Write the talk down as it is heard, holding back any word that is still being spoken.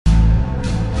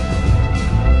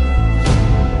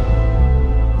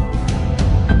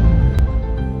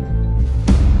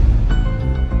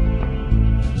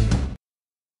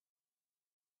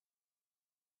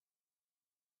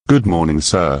Good morning,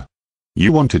 sir.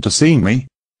 You wanted to see me?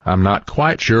 I'm not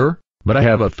quite sure, but I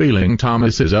have a feeling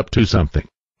Thomas is up to something.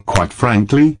 Quite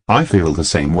frankly, I feel the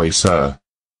same way, sir.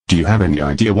 Do you have any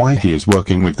idea why he is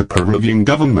working with the Peruvian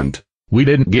government? We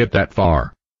didn't get that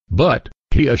far. But,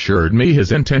 he assured me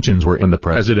his intentions were in the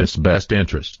president's best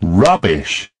interest.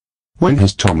 Rubbish! When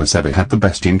has Thomas ever had the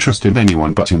best interest of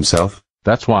anyone but himself?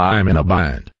 That's why I'm in a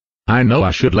bind. I know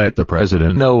I should let the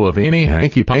president know of any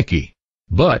hanky-panky.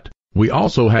 But, we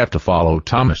also have to follow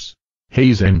Thomas.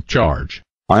 He's in charge.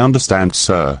 I understand,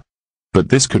 sir. But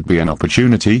this could be an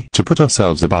opportunity to put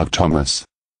ourselves above Thomas.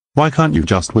 Why can't you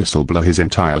just whistle-blow his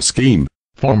entire scheme?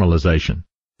 Formalization.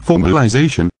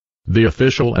 Formalization? The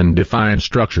official and defined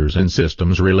structures and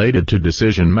systems related to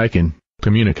decision-making,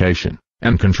 communication,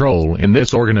 and control in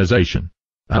this organization.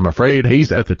 I'm afraid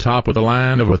he's at the top of the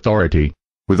line of authority.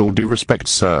 With all due respect,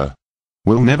 sir.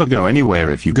 We'll never go anywhere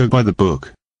if you go by the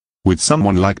book. With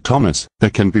someone like Thomas,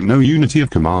 there can be no unity of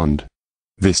command.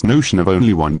 This notion of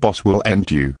only one boss will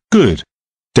end you. Good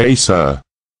day, sir.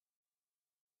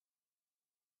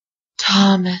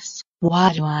 Thomas,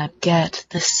 why do I get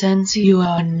the sense you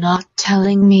are not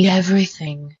telling me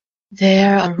everything?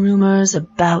 There are rumors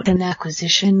about an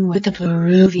acquisition with the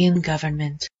Peruvian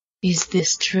government. Is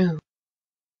this true?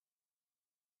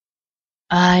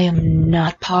 I am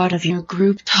not part of your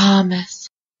group, Thomas.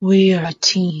 We are a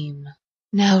team.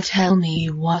 Now tell me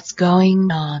what's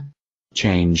going on.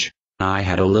 Change. I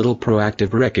had a little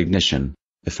proactive recognition.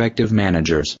 Effective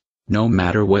managers, no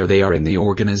matter where they are in the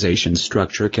organization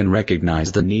structure, can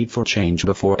recognize the need for change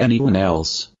before anyone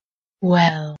else.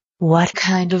 Well, what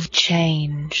kind of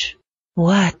change?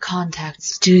 What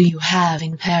contacts do you have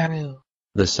in Peru?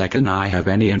 The second I have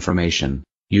any information,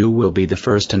 you will be the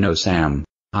first to know, Sam.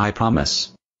 I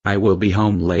promise. I will be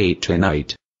home late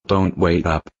tonight. Don't wait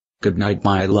up. Good night,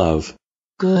 my love.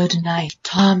 Good night,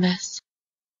 Thomas.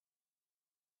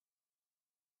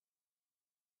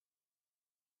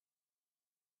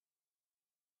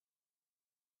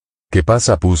 ¿Qué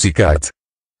pasa, Pussycat?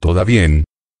 ¿Toda bien?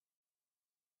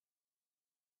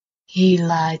 He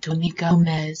lied to me,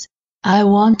 Gomez. I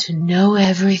want to know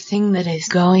everything that is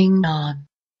going on.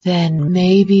 Then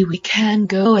maybe we can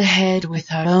go ahead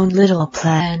with our own little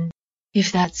plan.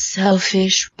 If that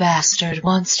selfish bastard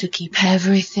wants to keep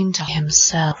everything to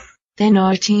himself, then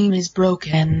our team is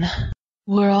broken.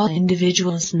 We're all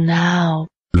individuals now.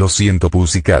 Lo siento,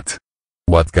 Pussycat.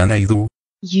 What can I do?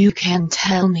 You can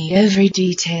tell me every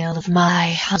detail of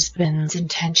my husband's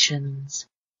intentions.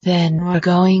 Then we're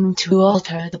going to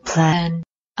alter the plan.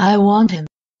 I want him.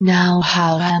 Now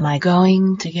how am I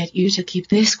going to get you to keep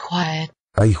this quiet?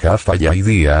 I have an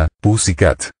idea,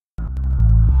 Pussycat.